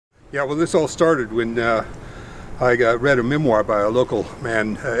Yeah, well, this all started when I read a memoir by a local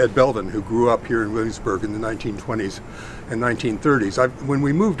man, Ed Belvin, who grew up here in Williamsburg in the 1920s and 1930s. When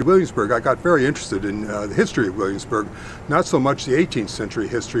we moved to Williamsburg, I got very interested in the history of Williamsburg, not so much the 18th century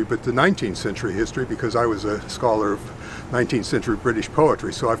history, but the 19th century history, because I was a scholar of 19th century British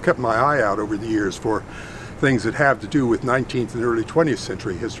poetry. So I've kept my eye out over the years for things that have to do with 19th and early 20th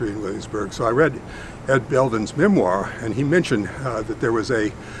century history in Williamsburg. So I read Ed Belvin's memoir, and he mentioned that there was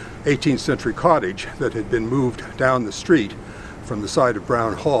a 18th century cottage that had been moved down the street from the site of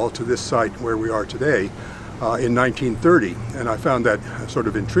Brown Hall to this site where we are today in 1930. And I found that sort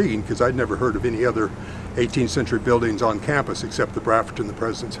of intriguing because I'd never heard of any other 18th century buildings on campus except the Brafferton, the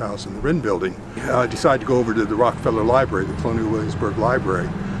President's House, and the Wren Building. I decided to go over to the Rockefeller Library, the Colonial Williamsburg Library,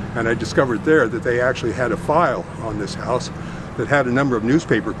 and I discovered there that they actually had a file on this house that had a number of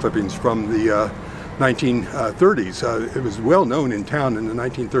newspaper clippings from the 1930s. It was well known in town in the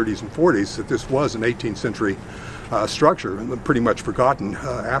 1930s and 40s that this was an 18th century structure, and pretty much forgotten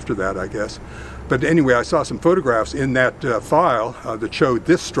after that, I guess. But anyway, I saw some photographs in that file that showed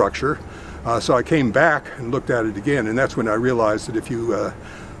this structure, so I came back and looked at it again, and that's when I realized that if you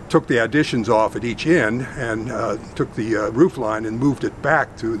took the additions off at each end and took the roof line and moved it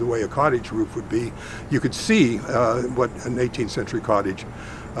back to the way a cottage roof would be, you could see what an 18th century cottage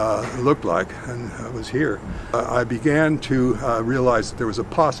looked like, and I was here. I began to realize that there was a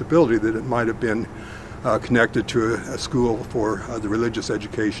possibility that it might have been connected to a school for the religious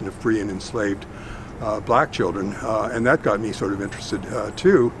education of free and enslaved black children, and that got me sort of interested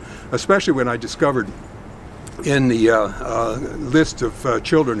too, especially when I discovered in the list of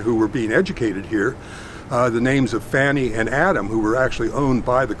children who were being educated here the names of Fanny and Adam, who were actually owned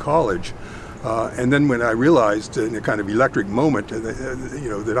by the college. And then when I realized in a kind of electric moment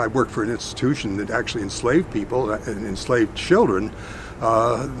that I worked for an institution that actually enslaved people and enslaved children,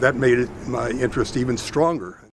 that made my interest even stronger.